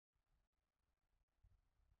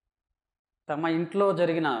తమ ఇంట్లో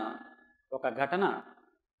జరిగిన ఒక ఘటన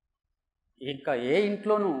ఇంకా ఏ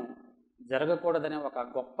ఇంట్లోనూ జరగకూడదనే ఒక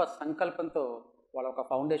గొప్ప సంకల్పంతో వాళ్ళ ఒక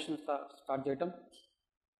ఫౌండేషన్ స్టార్ట్ చేయటం,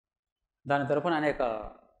 దాని తరపున అనేక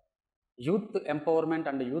youth empowerment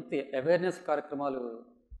and youth awareness కార్యక్రమాలు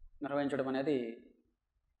నిర్వహించడం అనేది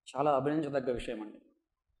చాలా అభినందించదగ్గ విషయం అండి.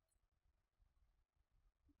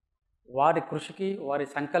 వారి కృషికి, వారి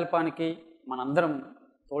సంకల్పానికి మనందరం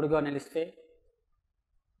తోడుగా నిలిస్తే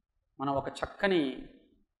మనం ఒక చక్కని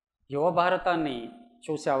యువ భారతాన్ని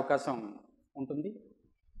చూసే అవకాశం ఉంటుంది.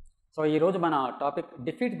 సో ఈరోజు మన టాపిక్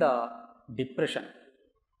డిఫీట్ ద డిప్రెషన్.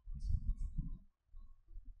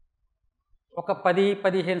 ఒక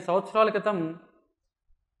 10-15 సంవత్సరాల క్రితం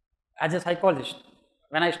as a psychologist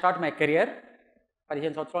when I start my career,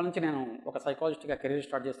 15 సంవత్సరాల నుంచి నేను ఒక సైకాలజిస్ట్గా కెరీర్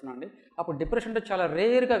స్టార్ట్ చేస్తున్నాను అండి. అప్పుడు డిప్రెషన్ అంటే చాలా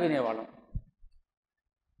రేర్గా వినేవాళ్ళం.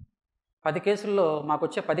 10 కేసుల్లో మాకు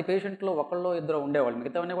వచ్చే 10 పేషెంట్లో ఒకళ్ళు ఇద్దరు ఉండేవాళ్ళు,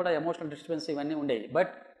 మిగతావన్నీ కూడా ఎమోషనల్ డిస్టర్బెన్స్ ఇవన్నీ ఉండేవి.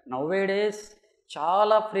 బట్ నౌవేడేస్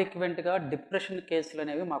చాలా ఫ్రీక్వెంట్గా డిప్రెషన్ కేసులు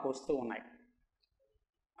అనేవి మాకు వస్తూ ఉన్నాయి.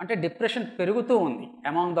 అంటే డిప్రెషన్ పెరుగుతూ ఉంది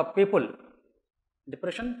అమాంగ్ ద పీపుల్,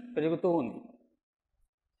 డిప్రెషన్ పెరుగుతూ ఉంది.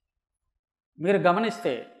 మీరు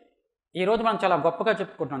గమనిస్తే ఈరోజు మనం చాలా గొప్పగా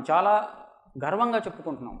చెప్పుకుంటున్నాం, చాలా గర్వంగా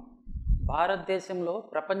చెప్పుకుంటున్నాం. భారతదేశంలో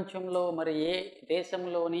ప్రపంచంలో మరి ఏ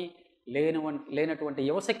దేశంలోని లేనటువంటి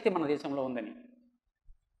యువశక్తి మన దేశంలో ఉందని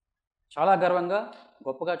చాలా గర్వంగా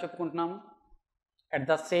గొప్పగా చెప్పుకుంటున్నాము. అట్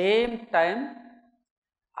ద సేమ్ టైం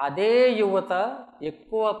అదే యువత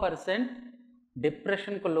ఎక్కువ పర్సెంట్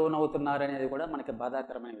డిప్రెషన్కు లోనవుతున్నారనేది కూడా మనకి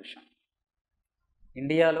బాధాకరమైన విషయం.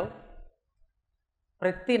 ఇండియాలో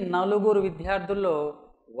ప్రతి 4 విద్యార్థుల్లో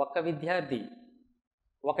ఒక విద్యార్థి,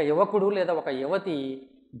 ఒక యువకుడు లేదా ఒక యువతి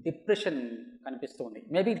డిప్రెషన్ కనిపిస్తుంది.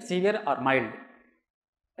 Maybe it severe are mild.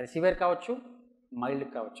 అది సివియర్ కావచ్చు, మైల్డ్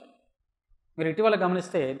కావచ్చు. మీరు ఇటీవల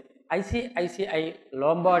గమనిస్తే ఐసిఐసిఐ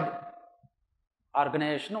లోంబార్డ్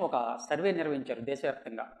ఆర్గనైజేషన్ ఒక సర్వే నిర్వహించారు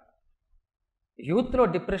దేశవ్యాప్తంగా. యూత్లో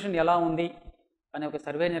డిప్రెషన్ ఎలా ఉంది అనే ఒక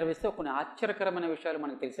సర్వే నిర్వహిస్తే కొన్ని ఆశ్చర్యకరమైన విషయాలు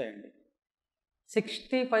మనకు తెలిసాయండి.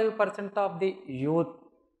 65% of the youth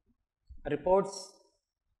reports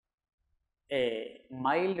a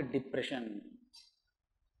mild depression.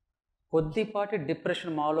 కొద్దిపాటి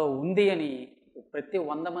డిప్రెషన్ మాలో ఉంది అని ప్రతి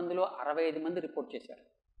 100 మందిలో 65 మంది రిపోర్ట్ చేశారు.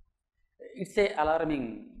 ఇట్స్ ఏ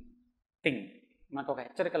అలార్మింగ్ థింగ్, మనకు ఒక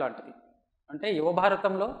హెచ్చరిక లాంటిది. అంటే యువ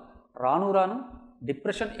భారతంలో రాను రాను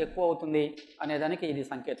డిప్రెషన్ ఎక్కువ అవుతుంది అనేదానికి ఇది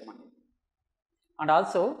సంకేతం అండి. అండ్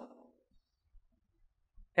ఆల్సో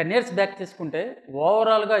 10 years బ్యాక్ తీసుకుంటే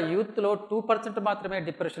ఓవరాల్గా యూత్లో 2% మాత్రమే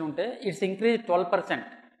డిప్రెషన్ ఉంటే it's increase 12%.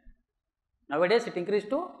 Nowadays it increase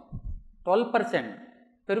to 12%,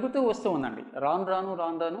 పెరుగుతూ వస్తూ ఉందండి. రాను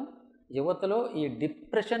రాను యువతలో ఈ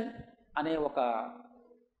డిప్రెషన్ అనే ఒక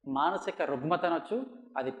మానసిక రుగ్మత అనొచ్చు,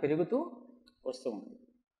 అది పెరుగుతూ వస్తూ ఉంది.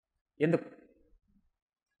 ఎందుకు?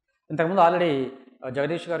 ఇంతకుముందు ఆల్రెడీ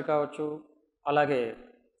జగదీష్ గారు కావచ్చు, అలాగే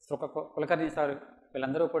కులకర్ణి సార్,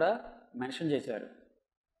 వీళ్ళందరూ కూడా మెన్షన్ చేశారు.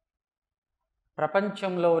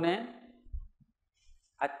 ప్రపంచంలోనే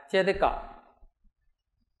అత్యధిక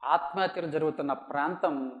ఆత్మహత్యలు జరుగుతున్న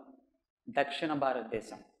ప్రాంతం దక్షిణ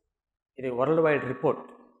భారతదేశం. ఇది world wide report.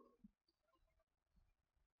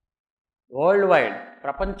 World wide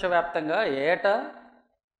ప్రపంచవ్యాప్తంగా ఏటా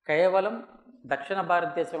కేవలం దక్షిణ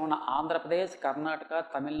భారతదేశంలో ఉన్న ఆంధ్రప్రదేశ్, కర్ణాటక,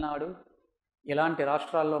 తమిళనాడు ఇలాంటి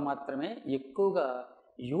రాష్ట్రాల్లో మాత్రమే ఎక్కువగా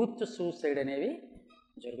యూత్ సూసైడ్ అనేవి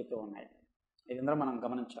జరుగుతూ ఉన్నాయి. ఇదందరూ మనం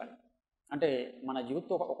గమనించాలి. అంటే మన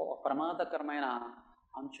యూత్ ఒక ప్రమాదకరమైన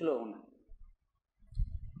అంచులో ఉన్నది.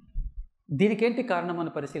 దీనికేంటి కారణం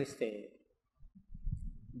అని పరిశీలిస్తే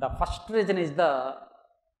the first reason is the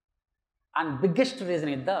and biggest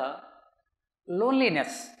reason is the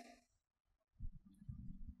loneliness.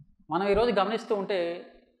 మనం ఈరోజు గమనిస్తూ ఉంటే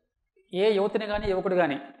ఏ యువతిని కానీ యువకుడు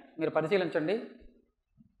కానీ మీరు పరిశీలించండి,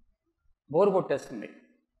 బోరు కొట్టేస్తుంది,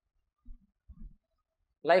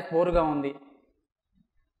 లైఫ్ బోరుగా ఉంది,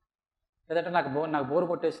 లేదంటే నాకు బోరు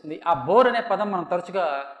కొట్టేస్తుంది. ఆ బోర్ అనే పదం మనం తరచుగా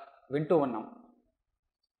వింటూ ఉన్నాం.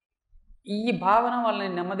 ఈ భావన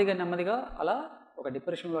వాళ్ళని నెమ్మదిగా అలా ఒక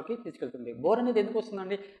డిప్రెషన్లోకి తీసుకెళ్తుంది. బోర్ అనేది ఎందుకు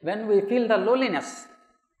వస్తుందండి? When we feel the loneliness.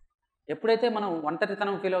 ఎప్పుడైతే మనం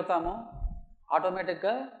ఒంటరితనం ఫీల్ అవుతామో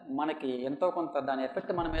ఆటోమేటిక్గా మనకి ఎంతో కొంత దాని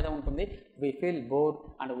ఎఫెక్ట్ మన మీద ఉంటుంది. We feel bore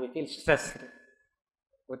and we feel stressed.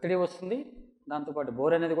 ఒత్తిడి వస్తుంది, దాంతోపాటు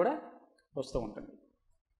బోర్ అనేది కూడా వస్తూ ఉంటుంది.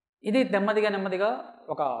 ఇది నెమ్మదిగా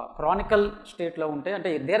ఒక క్రానికల్ స్టేట్లో ఉంటే, అంటే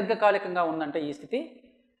దీర్ఘకాలికంగా ఉందంటే ఈ స్థితి,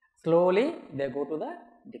 slowly they go to the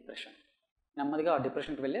depression. నెమ్మదిగా ఆ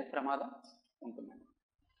డిప్రెషన్కి వెళ్ళే ప్రమాదం ఉంటుందండి.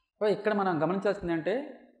 సో ఇక్కడ మనం గమనించాల్సింది అంటే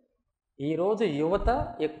ఈరోజు యువత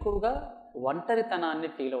ఎక్కువగా ఒంటరితనాన్ని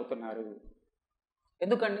ఫీల్ అవుతున్నారు.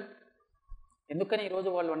 ఎందుకండి? ఎందుకని ఈరోజు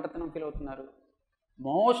వాళ్ళు ఒంటరితనం ఫీల్ అవుతున్నారు?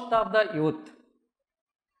 Most of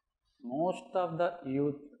the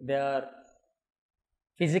youth they are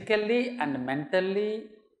physically and mentally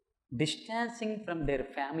distancing from their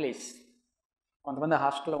families. కొంతమంది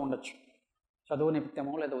హాస్టల్లో ఉండొచ్చు, చదువు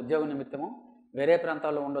నిమిత్తమో లేదా ఉద్యోగం నిమిత్తమో వేరే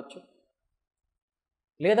ప్రాంతాల్లో ఉండొచ్చు,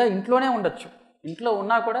 లేదా ఇంట్లోనే ఉండొచ్చు. ఇంట్లో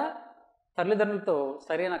ఉన్నా కూడా తల్లిదండ్రులతో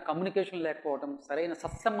సరైన కమ్యూనికేషన్ లేకపోవటం, సరైన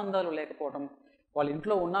సత్సంబంధాలు లేకపోవటం, వాళ్ళ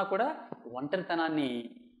ఇంట్లో ఉన్నా కూడా ఒంటరితనాన్ని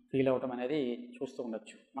ఫీల్ అవ్వటం అనేది చూస్తూ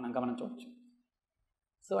ఉండొచ్చు, మనం గమనించవచ్చు.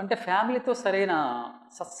 సో అంటే ఫ్యామిలీతో సరైన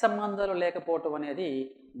సత్సంబంధాలు లేకపోవటం అనేది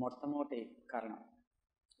మొట్టమొదటి కారణం.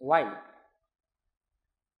 Why?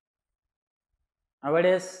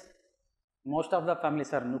 నౌడేస్ most of the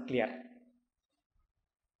families are nuclear.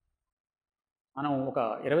 మనం ఒక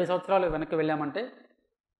 20 సంవత్సరాలు వెనక్కి వెళ్ళామంటే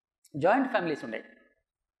జాయింట్ ఫ్యామిలీస్ ఉండేవి,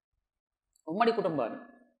 ఉమ్మడి కుటుంబాలు.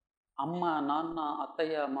 అమ్మ, నాన్న,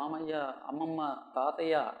 అత్తయ్య, మామయ్య, అమ్మమ్మ,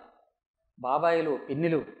 తాతయ్య, బాబాయిలు,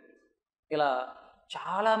 పిన్నిలు, ఇలా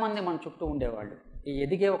చాలామంది మన చుట్టూ ఉండేవాళ్ళు. ఈ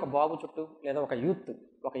ఎదిగే ఒక బాబు చుట్టూ లేదా ఒక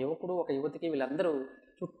యువకుడు, ఒక యువతికి వీళ్ళందరూ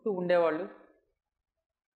చుట్టూ ఉండేవాళ్ళు.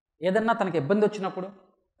 ఏదన్నా తనకి ఇబ్బంది వచ్చినప్పుడు,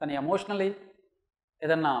 తను ఎమోషనలీ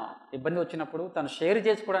ఏదన్నా ఇబ్బంది వచ్చినప్పుడు తను షేర్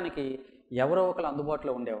చేసుకోవడానికి ఎవరో ఒకరు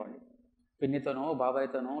అందుబాటులో ఉండేవాళ్ళు. పిన్నితోనో,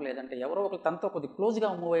 బాబాయ్తోనో, లేదంటే ఎవరో ఒకరు తనతో కొద్దిగా క్లోజ్గా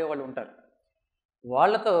మూవ్ అయ్యే వాళ్ళు ఉంటారు.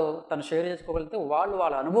 వాళ్ళతో తను షేర్ చేసుకోగలిగితే వాళ్ళు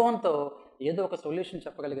వాళ్ళ అనుభవంతో ఏదో ఒక సొల్యూషన్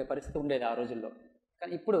చెప్పగలిగే పరిస్థితి ఉండేది ఆ రోజుల్లో.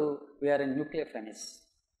 కానీ ఇప్పుడు వీఆర్ ఇన్ న్యూక్లియర్ ఫ్యామిలీస్.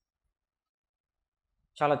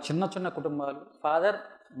 చాలా చిన్న చిన్న కుటుంబాలు, ఫాదర్,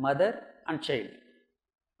 మదర్ అండ్ చైల్డ్,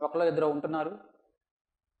 ఒకళ్ళు ఇద్దరు ఉంటున్నారు.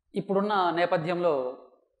 ఇప్పుడున్న నేపథ్యంలో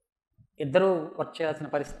ఇద్దరూ వర్క్ చేయాల్సిన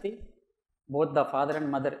పరిస్థితి, both the father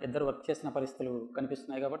and mother ఇద్దరు వర్క్ చేసిన పరిస్థితులు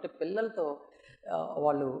కనిపిస్తున్నాయి. కాబట్టి పిల్లలతో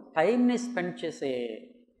వాళ్ళు టైంని స్పెండ్ చేసే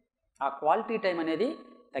ఆ క్వాలిటీ టైం అనేది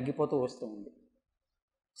తగ్గిపోతూ వస్తూ ఉంది.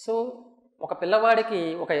 సో ఒక పిల్లవాడికి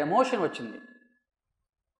ఒక ఎమోషన్ వచ్చింది,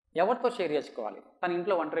 ఎవరితో షేర్ చేసుకోవాలి? తన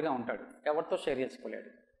ఇంట్లో ఒంటరిగా ఉంటాడు, ఎవరితో షేర్ చేసుకోలేడు.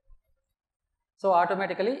 సో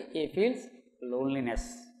ఆటోమేటికలీ ఈ ఫీల్స్ లోన్లీనెస్.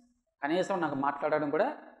 కనీసం నాకు మాట్లాడడం కూడా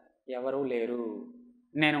ఎవరూ లేరు,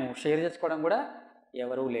 నేను షేర్ చేసుకోవడం కూడా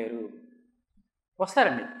ఎవరూ లేరు.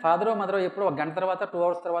 వస్తారండి ఫాదరో మదరో ఎప్పుడో 1 గంట తర్వాత 2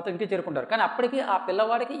 అవర్స్ తర్వాత ఇంటికి చేరుకుంటారు. కానీ అప్పటికి ఆ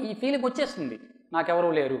పిల్లవాడికి ఈ ఫీలింగ్ వచ్చేస్తుంది, నాకెవరూ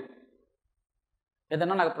లేరు.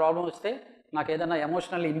 ఏదన్నా నాకు ప్రాబ్లం వస్తే, నాకు ఏదైనా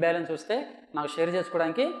ఎమోషనల్ ఇంబ్యాలెన్స్ వస్తే నాకు షేర్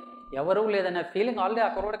చేసుకోవడానికి ఎవరూ లేదనే ఫీలింగ్ ఆల్రెడీ ఆ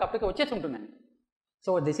కుర్రవాడికి అప్పటికి వచ్చేసి ఉంటుందండి.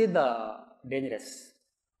 So this is the dangerous.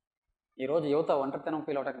 ఈరోజు యువత ఒంటరితనం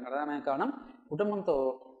ఫీల్ అవడానికి ప్రధానమైన కారణం కుటుంబంతో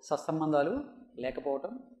సత్సంబంధాలు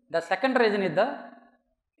లేకపోవటం. ద సెకండ్ రీజన్ ఇస్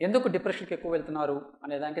ఎందుకు డిప్రెషన్కి ఎక్కువ వెళ్తున్నారు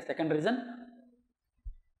అనేదానికి second reason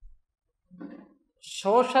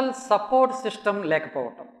social support system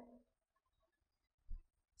లేకపోవటం.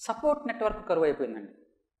 సపోర్ట్ నెట్వర్క్ కరువు అయిపోయిందండి.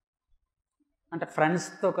 అంటే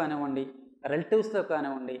ఫ్రెండ్స్తో కానివ్వండి, రిలేటివ్స్తో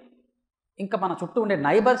కానివ్వండి, ఇంకా మన చుట్టూ ఉండే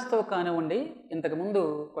నైబర్స్తో కానివ్వండి, ఇంతకుముందు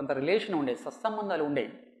కొంత రిలేషన్ ఉండేది, సత్సంబంధాలు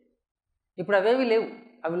ఉండేవి. ఇప్పుడు అవేవి లేవు,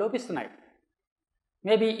 అవి లోపిస్తున్నాయి.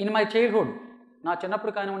 మేబీ ఇన్ మై చైల్డ్హుడ్, నా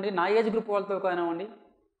చిన్నప్పుడు కానివ్వండి, నా ఏజ్ గ్రూప్ వాళ్ళతో కానివ్వండి,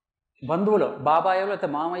 బంధువులు, బాబాయో లేదా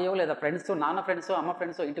మామయ్యో లేదా ఫ్రెండ్స్, నాన్న ఫ్రెండ్స్, అమ్మ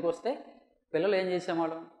ఫ్రెండ్స్ ఇంటికి వస్తే పిల్లలు ఏం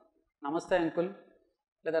చేసేవాళ్ళం? నమస్తే అంకుల్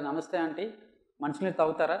లేదా నమస్తే ఆంటీ, మంచినీళ్ళు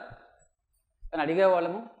తాగుతారా అని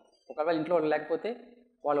అడిగేవాళ్ళము. ఒకవేళ ఇంట్లో వాళ్ళు లేకపోతే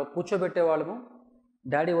వాళ్ళు కూర్చోబెట్టేవాళ్ళము.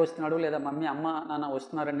 డాడీ వస్తున్నాడు లేదా మమ్మీ, అమ్మ, నాన్న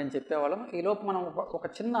వస్తున్నారండి అని చెప్పేవాళ్ళం. ఈలోపు మనం ఒక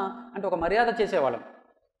చిన్న అంటే ఒక మర్యాద చేసేవాళ్ళం.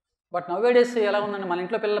 బట్ నౌవేడేస్ ఎలా ఉందండి? మన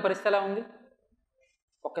ఇంట్లో పిల్లల పరిస్థితి ఎలా ఉంది?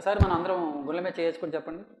 ఒక్కసారి మనం అందరం గుళ్ళ మీద చేసుకుని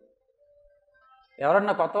చెప్పండి.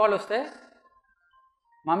 ఎవరన్నా కొత్త వాళ్ళు వస్తే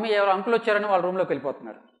మమ్మీ ఎవరు అంకుల్ వచ్చారని వాళ్ళ రూమ్లోకి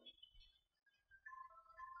వెళ్ళిపోతున్నారు.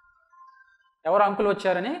 ఎవరు అంకుల్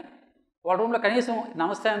వచ్చారని వాళ్ళ రూమ్లో కనీసం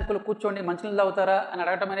నమస్తే అంకుల్ కూర్చోండి మంచినీళ్ళు తాగుతారా అని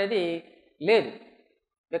అడగటం అనేది లేదు.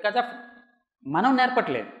 బికాజ్ ఆఫ్ మనం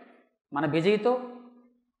నేర్పట్లేదు. మన బిజీతో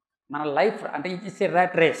మన లైఫ్ అంటే ఇట్స్ ఏ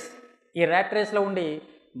ర్యాట్ రేస్. ఈ ర్యాట్ రేస్లో ఉండి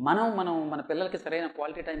మనం మన పిల్లలకి సరైన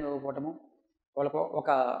క్వాలిటీ టైం ఇవ్వకపోవటము, వాళ్ళకు ఒక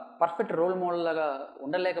పర్ఫెక్ట్ రోల్ మోడల్ లాగా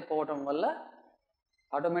ఉండలేకపోవటం వల్ల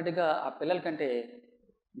ఆటోమేటిక్గా ఆ పిల్లలకంటే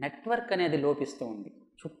నెట్వర్క్ అనేది లోపిస్తూ ఉంది.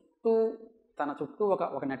 తన చుట్టూ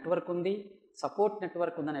ఒక నెట్వర్క్ ఉంది, సపోర్ట్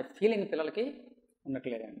నెట్వర్క్ ఉందనే ఫీలింగ్ పిల్లలకి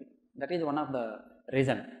ఉండట్లేదండి. That is one of the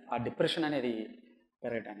reason ఆ డిప్రెషన్ అనేది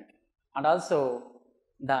పెరగడానికి. And also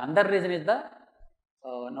the under reason is the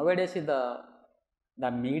nowadays is the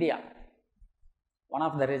media. One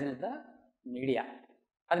of the reason is the media.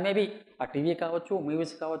 అది మేబీ ఆ టీవీ కావచ్చు,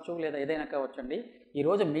 movies కావచ్చు, లేదా ఏదైనా కావచ్చు అండి.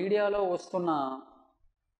 ఈరోజు మీడియాలో వస్తున్న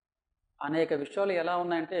అనేక విషయాలు ఎలా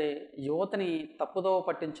ఉన్నాయంటే యువతని తప్పుదోవ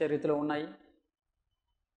పట్టించే రీతిలో ఉన్నాయి.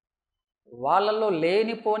 వాళ్ళల్లో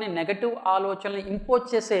లేనిపోని నెగటివ్ ఆలోచనలు ఇంపోజ్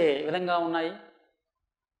చేసే విధంగా ఉన్నాయి.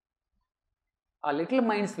 ఆ లిటిల్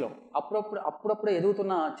మైండ్స్లో అప్పుడప్పుడు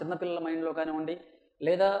ఎదుగుతున్న చిన్నపిల్లల మైండ్లో కానివ్వండి,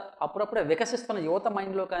 లేదా అప్పుడప్పుడే వికసిస్తున్న యువత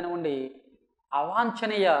మైండ్లో కానివ్వండి,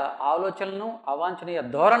 అవాంఛనీయ ఆలోచనలను, అవాంఛనీయ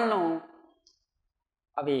ధోరణులను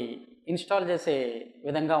అవి ఇన్స్టాల్ చేసే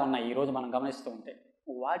విధంగా ఉన్నాయి ఈరోజు మనం గమనిస్తూ ఉంటే.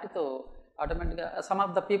 వాటితో ఆటోమేటిక్గా some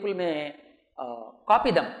of the people may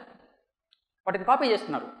copy dum, వాటిని కాపీ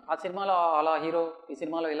చేస్తున్నారు. ఆ సినిమాలో అలా హీరో, ఈ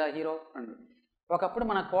సినిమాలో ఇలా హీరో అండి. ఒకప్పుడు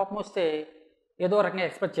మన కోపం వస్తే ఏదో రకంగా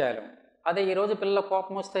ఎక్స్ప్రెస్ చేయాలి. అదే ఈరోజు పిల్లల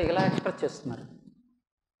కోపం వస్తే ఇలా ఎక్స్ప్రెస్ చేస్తున్నారు,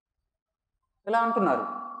 ఇలా అంటున్నారు.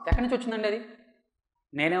 ఎక్కడి నుంచి వచ్చిందండి అది?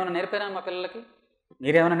 నేనేమైనా నేర్పారా మా పిల్లలకి?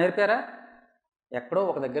 మీరేమైనా నేర్పారా? ఎక్కడో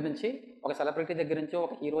ఒక దగ్గర నుంచి, ఒక సెలబ్రిటీ దగ్గర నుంచో,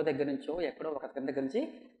 ఒక హీరో దగ్గర నుంచో, ఎక్కడో ఒక దగ్గర నుంచి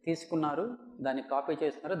తీసుకున్నారు, దాన్ని కాపీ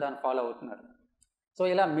చేస్తున్నారు, దాన్ని ఫాలో అవుతున్నారు. సో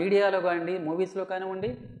ఇలా మీడియాలో కానివ్వండి, మూవీస్లో కానివ్వండి,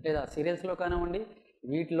 లేదా సీరియల్స్లో కానివ్వండి,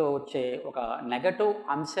 వీటిలో వచ్చే ఒక నెగటివ్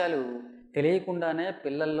అంశాలు తెలియకుండానే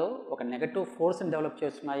పిల్లల్లో ఒక నెగటివ్ ఫోర్స్ని డెవలప్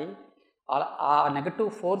చేస్తున్నాయి. ఆ నెగటివ్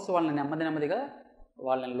ఫోర్స్ వాళ్ళని నెమ్మదిగా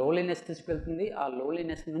వాళ్ళని లోన్లీనెస్ తీసుకెళ్తుంది. ఆ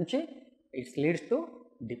లోన్లీనెస్ నుంచి it's leads to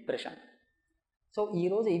depression. So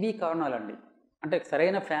ఈరోజు ఇవి కారణాలండి. అంటే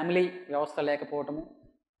సరైన ఫ్యామిలీ వ్యవస్థ లేకపోవటము,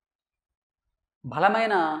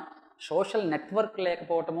 బలమైన సోషల్ నెట్వర్క్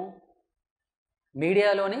లేకపోవటము,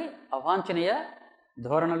 మీడియాలోని అవాంఛనీయ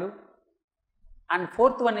ధోరణులు, and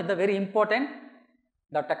fourth one is the very important,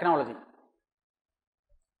 the technology.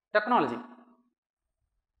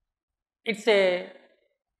 It's a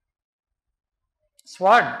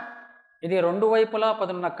స్వాడ్. ఇది రెండు వైపులా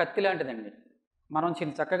పదున్న కత్తి లాంటిదండి. మనం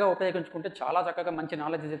చక్కగా ఉపయోగించుకుంటే చాలా చక్కగా మంచి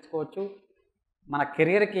నాలెడ్జ్ తెచ్చుకోవచ్చు, మన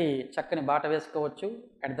కెరియర్కి చక్కని బాట వేసుకోవచ్చు.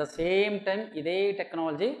 అట్ ద సేమ్ టైం ఇదే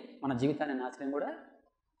టెక్నాలజీ మన జీవితాన్ని నాశనం కూడా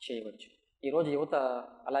చేయవచ్చు. ఈరోజు యువత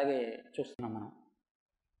అలాగే చూస్తున్నాం మనం.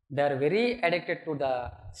 They are very addicted to the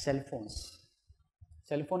cell phones.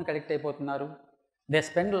 Cell ఫోన్కి అడిక్ట్ అయిపోతున్నారు. They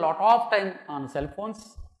spend lot of time on cell phones.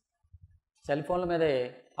 Cell ఫోన్ల మీదే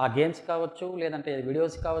ఆ గేమ్స్ కావచ్చు, లేదంటే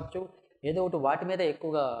వీడియోస్ కావచ్చు, ఏదో ఒకటి వాటి మీదే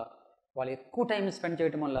ఎక్కువగా వాళ్ళు ఎక్కువ టైం స్పెండ్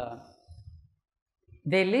చేయటం వల్ల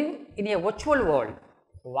they live in a virtual world.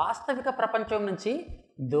 వాస్తవిక ప్రపంచం నుంచి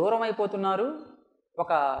దూరం అయిపోతున్నారు.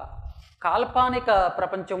 ఒక కాల్పనిక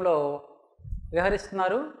ప్రపంచంలో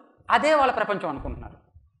విహరిస్తున్నారు. అదే వాళ్ళ ప్రపంచం అనుకుంటున్నారు.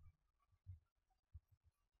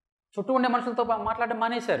 చుట్టూ ఉండే మనుషులతో మాట్లాడడం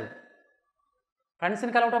మానేశారు.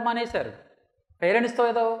 ఫ్రెండ్స్ని కలవడం మానేశారు. పేరెంట్స్తో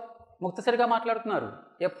ఏదో ముక్తసరిగా మాట్లాడుతున్నారు.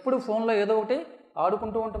 ఎప్పుడు ఫోన్లో ఏదో ఒకటి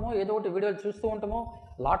ఆడుకుంటూ ఉంటామో, ఏదో ఒకటి వీడియోలు చూస్తూ ఉంటామో,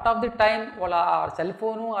 లాట్ ఆఫ్ ది టైం వాళ్ళ ఆ సెల్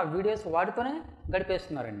ఫోను, ఆ వీడియోస్ వాటితోనే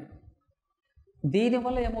గడిపేస్తున్నారండి.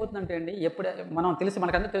 దీనివల్ల ఏమవుతుందంటే అండి,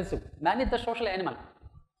 మనకందరూ తెలుసు, man is the social animal.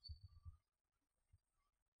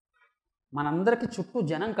 మనందరికీ చుట్టూ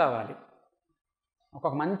జనం కావాలి.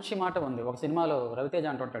 ఒక మంచి మాట ఉంది, ఒక సినిమాలో రవితేజ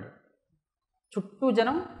అంటుంటాడు, చుట్టూ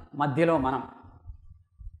జనం మధ్యలో మనం.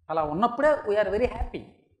 అలా ఉన్నప్పుడే వీఆర్ వెరీ హ్యాపీ.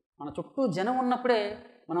 మన చుట్టూ జనం ఉన్నప్పుడే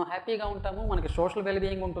మనం హ్యాపీగా ఉంటాము. మనకి సోషల్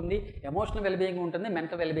వెల్బీయింగ్ ఉంటుంది, ఎమోషనల్ వెల్బీయింగ్ ఉంటుంది,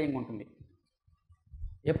 మెంటల్ వెల్బీయింగ్ ఉంటుంది.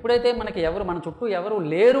 ఎప్పుడైతే మన చుట్టూ ఎవరు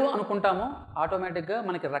లేరు అనుకుంటామో ఆటోమేటిక్గా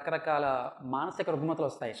మనకి రకరకాల మానసిక రుగ్మతలు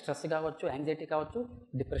వస్తాయి. స్ట్రెస్ కావచ్చు, యాంగ్జైటీ కావచ్చు,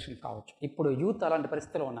 డిప్రెషన్ కావచ్చు. ఇప్పుడు యూత్ అలాంటి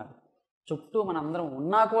పరిస్థితుల్లో ఉన్నారు. చుట్టూ మనందరం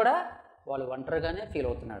ఉన్నా కూడా వాళ్ళు ఒంటరిగానే ఫీల్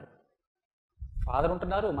అవుతున్నారు. ఫాదర్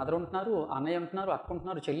ఉంటున్నారు, మదర్ ఉంటున్నారు, అన్నయ్య ఉంటున్నారు, అక్క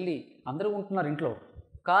ఉంటున్నారు, చెల్లి, అందరూ ఉంటున్నారు ఇంట్లో.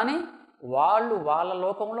 కానీ వాళ్ళ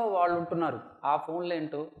లోకంలో వాళ్ళు ఉంటున్నారు. ఆ ఫోన్లు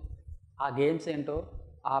ఏంటో, ఆ గేమ్స్ ఏంటో,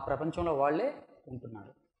 ఆ ప్రపంచంలో వాళ్ళే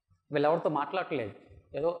ఉంటున్నారు. వీళ్ళెవరితో మాట్లాడట్లేదు.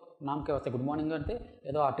 ఏదో నామకే వస్తే గుడ్ మార్నింగ్ అంటే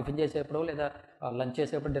ఏదో ఆ టిఫిన్ చేసేప్పుడు, లేదా లంచ్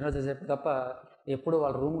చేసేప్పుడు, డిన్నర్ చేసేప్పుడు తప్ప ఎప్పుడు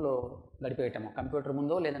వాళ్ళ రూమ్లో గడిపేయటము, కంప్యూటర్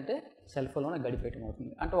ముందో లేదంటే సెల్ ఫోన్లోనే గడిపేయటం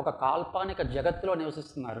అవుతుంది. అంటే ఒక కాల్పనిక జగత్తులో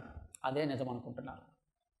నివసిస్తున్నారు. అదే నిజం అనుకుంటున్నారు.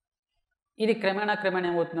 ఇది క్రమేణా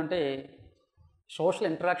ఏమవుతుందంటే సోషల్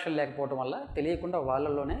ఇంటరాక్షన్ లేకపోవడం వల్ల తెలియకుండా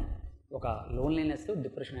వాళ్ళలోనే ఒక లోన్లీనెస్,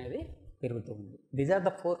 డిప్రెషన్ అనేది పెరుగుతూ ఉంది. దీస్ ఆర్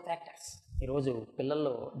ద 4 ఫ్యాక్టర్స్ ఈరోజు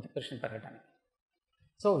పిల్లల్లో డిప్రెషన్ పెరగడానికి.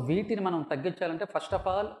 సో వీటిని మనం తగ్గించాలంటే first of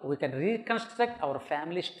all we can reconstruct our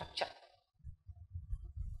family structure.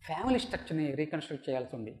 Family స్ట్రక్చర్ని reconstruct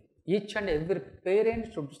చేయాల్సి ఉంది. Each and every parent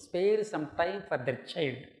should spare some time for their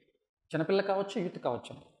child. చిన్నపిల్ల కావచ్చు, యూత్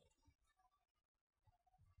కావచ్చు.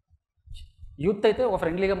 యూత్ అయితే ఒక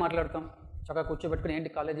ఫ్రెండ్లీగా మాట్లాడతాం, చక్కగా కూర్చోబెట్టుకుని ఏంటి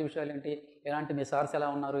కాలేజీ విషయాలు ఏంటి, ఎలాంటి మీ సార్స్ ఎలా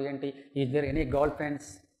ఉన్నారు ఏంటి, is there any girl friends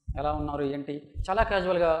ఎలా ఉన్నారు ఏంటి, చాలా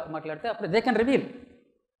క్యాజువల్గా మాట్లాడితే అప్పుడు దే కెన్ రివీల్.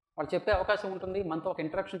 వాళ్ళు చెప్పే అవకాశం ఉంటుంది, మనతో ఒక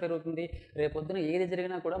ఇంటరాక్షన్ పెరుగుతుంది. రేపొద్దున ఏది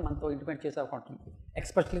జరిగినా కూడా మనతో ఇంటిమేట్ చేసే అవకాశం ఉంటుంది.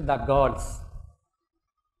 Especially the girls.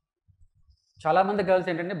 చాలామంది గర్ల్స్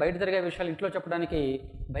ఏంటంటే బయట జరిగే విషయాలు ఇంట్లో చెప్పడానికి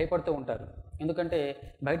భయపడుతూ ఉంటారు. ఎందుకంటే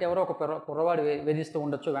బయట ఎవరో ఒక కుర్రవాడు వేధిస్తూ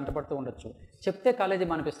ఉండొచ్చు, వెంటపడుతూ ఉండొచ్చు. చెప్తే కాలేజీ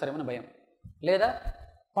మానిపిస్తారేమని భయం. లేదా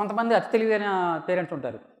కొంతమంది అతి తెలివైన పేరెంట్స్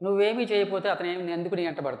ఉంటారు, నువ్వేమీ చేయకపోతే అతను ఎందుకు నీ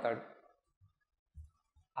వెంటబడతాడు.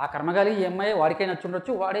 ఆ కర్మగాలి ఈ అమ్మాయి వాడికే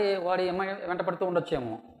నచ్చుండొచ్చు, వాడి అమ్మాయి వెంట పడుతూ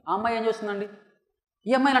ఉండొచ్చేమో. ఆ అమ్మాయి ఏం చేస్తుందండి,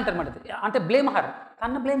 ఈ అమ్మాయిని అంటారు మాట, అంటే బ్లేమ్ హర్,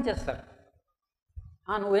 తను బ్లేమ్ చేస్తారు.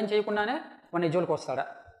 నువ్వేం చేయకుండానే వాడి జోలికి వస్తాడా.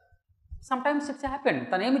 సమ్టైమ్స్ ఇట్స్ హ్యాపెన్,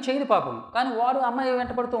 తను ఏమి చేయదు పాపం, కానీ వాడు అమ్మాయి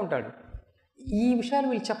వెంట పడుతూ ఉంటాడు. ఈ విషయాలు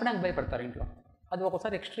వీళ్ళు చెప్పడానికి భయపడతారు ఇంట్లో. అది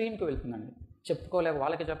ఒకసారి ఎక్స్ట్రీమ్కి వెళ్తుందండి. చెప్పుకోలేక,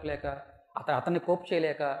 వాళ్ళకి చెప్పలేక, అతన్ని కోప్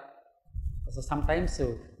చేయలేక sometimes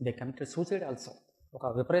they committed suicide also. ఒక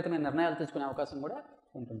విపరీతమైన నిర్ణయాలు తీసుకునే అవకాశం కూడా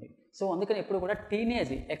ఉంటుంది. సో అందుకని ఎప్పుడు కూడా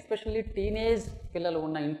టీనేజ్, ఎస్పెషల్లీ టీనేజ్ పిల్లలు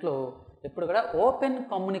ఉన్న ఇంట్లో ఎప్పుడు కూడా ఓపెన్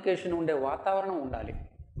కమ్యూనికేషన్ ఉండే వాతావరణం ఉండాలి.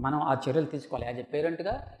 మనం ఆ చర్యలు తీసుకోవాలి. యాజ్ ఎ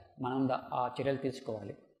పేరెంట్గా మనం ఆ చర్యలు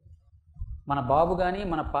తీసుకోవాలి. మన బాబు కానీ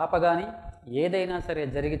మన పాప కానీ ఏదైనా సరే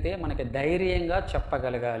జరిగితే మనకి ధైర్యంగా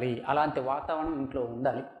చెప్పగలగాలి. అలాంటి వాతావరణం ఇంట్లో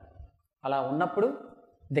ఉండాలి. అలా ఉన్నప్పుడు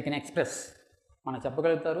దే కెన్ ఎక్స్ప్రెస్, మనం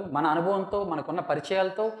చెప్పగలుగుతారు. మన అనుభవంతో, మనకున్న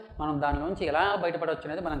పరిచయాలతో మనం దానిలోంచి ఎలా బయటపడవచ్చు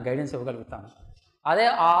అనేది మనం గైడెన్స్ ఇవ్వగలుగుతాము. అదే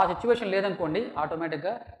ఆ సిచ్యువేషన్ లేదనుకోండి,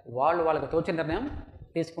 ఆటోమేటిక్గా వాళ్ళకి తోచిన నిర్ణయం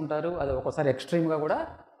తీసుకుంటారు. అది ఒక్కోసారి ఎక్స్ట్రీమ్గా కూడా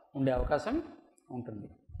ఉండే అవకాశం ఉంటుంది.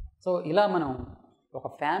 సో ఇలా మనం ఒక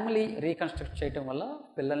ఫ్యామిలీ రీకన్స్ట్రక్ట్ చేయటం వల్ల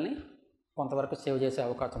పిల్లల్ని కొంతవరకు సేవ్ చేసే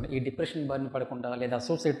అవకాశం ఉంది. ఈ డిప్రెషన్ బారిన పడకుండా లేదా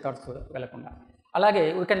సూసైడ్ థాట్స్ వెళ్లకుండా. అలాగే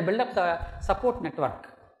we can buildup the support network.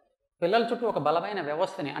 పిల్లల చుట్టూ ఒక బలమైన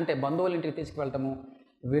వ్యవస్థని, అంటే బంధువుల ఇంటికి తీసుకువెళ్ళటము,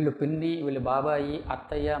 వీళ్ళు పిన్ని, వీళ్ళు బాబాయి,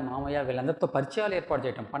 అత్తయ్య, మామయ్య వీళ్ళందరితో పరిచయాలు ఏర్పాటు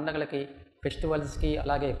చేయటం, పండగలకి, ఫెస్టివల్స్కి,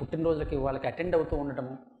 అలాగే పుట్టినరోజులకి వాళ్ళకి అటెండ్ అవుతూ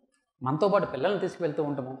ఉండటము, మనతో పాటు పిల్లల్ని తీసుకువెళ్తూ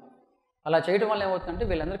ఉండటము. అలా చేయడం వల్ల ఏమవుతుందంటే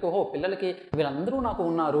వీళ్ళందరికీ పిల్లలకి వీళ్ళందరూ నాకు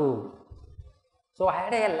ఉన్నారు. So I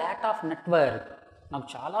had a lack of network, నాకు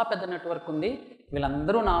చాలా పెద్ద నెట్వర్క్ ఉంది,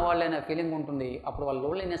 వీళ్ళందరూ నా వాళ్ళైన ఫీలింగ్ ఉంటుంది. అప్పుడు వాళ్ళ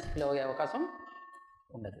లోన్లీనెస్ ఫీల్ అయ్యే అవకాశం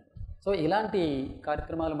ఉండదు. సో ఇలాంటి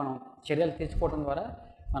కార్యక్రమాలు మనం చర్యలు తీసుకోవడం ద్వారా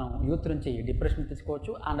మనం యూత్ నుంచి డిప్రెషన్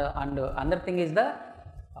తీసుకోవచ్చు. And another thing is the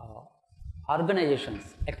organisations,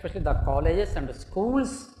 especially the colleges and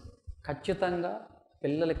schools ఖచ్చితంగా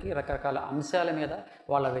పిల్లలకి రకరకాల అంశాల మీద,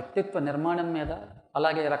 వాళ్ళ వ్యక్తిత్వ నిర్మాణం మీద,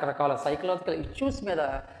 అలాగే రకరకాల సైకలాజికల్ ఇష్యూస్ మీద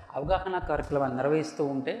అవగాహన కార్యక్రమాలు నిర్వహిస్తూ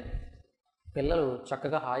ఉంటే పిల్లలు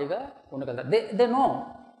చక్కగా హాయిగా ఉండగలరు. దే నో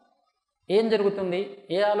ఏం జరుగుతుంది,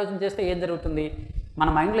 ఏ ఆలోచన చేస్తే ఏం జరుగుతుంది, మన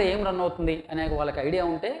మైండ్లో ఏం రన్ అవుతుంది అనే వాళ్ళకి ఐడియా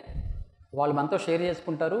ఉంటే వాళ్ళు మనతో షేర్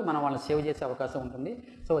చేసుకుంటారు, మనం వాళ్ళని సేవ్ చేసే అవకాశం ఉంటుంది.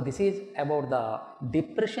 So this is about the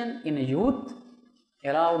depression in youth.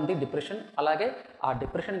 ఎలా ఉంది డిప్రెషన్, అలాగే ఆ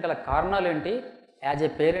డిప్రెషన్ గల కారణాలు ఏంటి, యాజ్ ఏ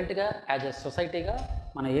పేరెంట్గా, యాజ్ ఏ సొసైటీగా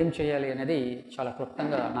మనం ఏం చేయాలి అనేది చాలా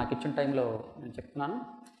క్లుప్తంగా నాకు ఇచ్చిన టైంలో నేను చెప్తున్నాను.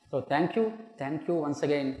 So thank you once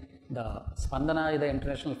again the స్పందన the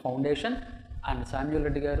international foundation and Samuel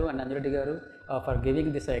Reddy garu and Anju Reddy garu for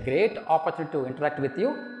giving this a great opportunity to interact with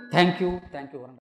you. Thank you.